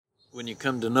When you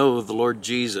come to know the Lord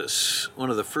Jesus, one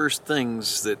of the first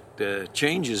things that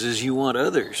changes is you want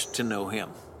others to know him.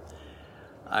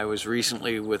 I was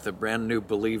recently with a brand new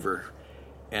believer,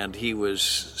 and he was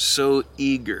so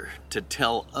eager to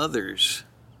tell others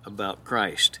about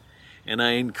Christ. And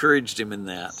I encouraged him in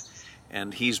that,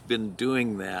 and he's been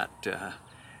doing that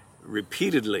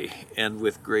repeatedly and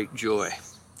with great joy.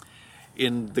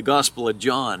 In the Gospel of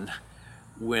John,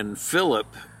 when Philip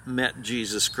met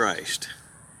Jesus Christ,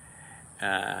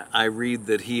 I read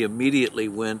that he immediately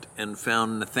went and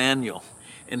found Nathanael.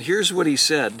 And here's what he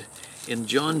said in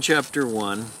John chapter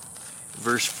 1,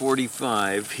 verse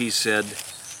 45. He said,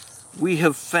 "We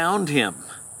have found him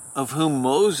of whom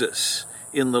Moses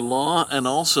in the law and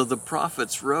also the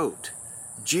prophets wrote,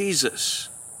 Jesus,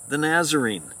 the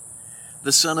Nazarene,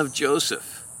 the son of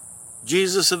Joseph,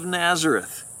 Jesus of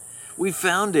Nazareth. We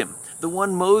found him, the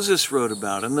one Moses wrote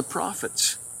about and the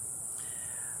prophets."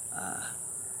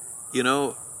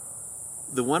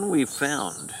 The one we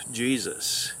found,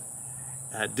 Jesus,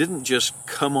 didn't just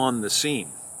come on the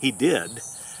scene. He did,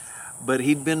 but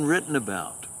he'd been written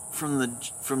about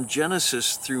from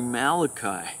Genesis through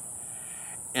Malachi.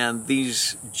 And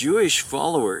these Jewish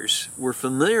followers were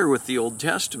familiar with the Old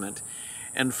Testament.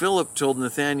 And Philip told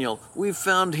Nathanael, "We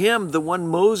found him, the one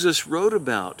Moses wrote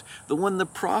about, the one the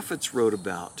prophets wrote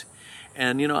about."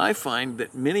 And, I find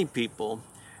that many people,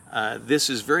 this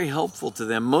is very helpful to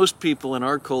them. Most people in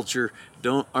our culture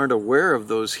aren't aware of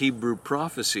those Hebrew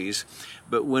prophecies,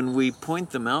 but when we point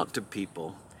them out to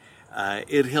people,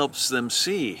 it helps them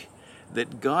see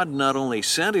that God not only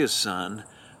sent his son,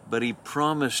 but he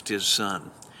promised his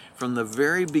son. From the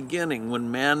very beginning,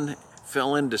 when man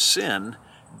fell into sin,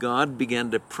 God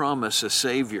began to promise a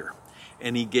Savior,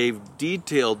 and he gave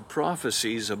detailed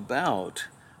prophecies about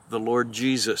the Lord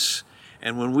Jesus.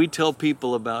 And when we tell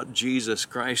people about Jesus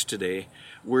Christ today,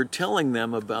 we're telling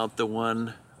them about the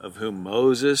one of whom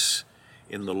Moses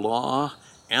in the law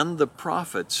and the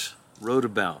prophets wrote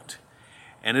about.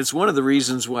 And it's one of the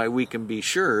reasons why we can be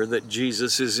sure that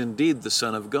Jesus is indeed the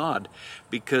Son of God,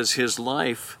 because his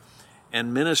life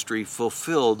and ministry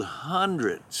fulfilled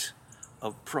hundreds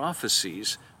of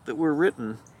prophecies that were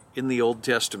written in the Old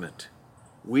Testament.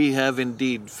 We have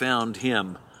indeed found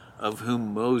him of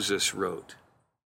whom Moses wrote.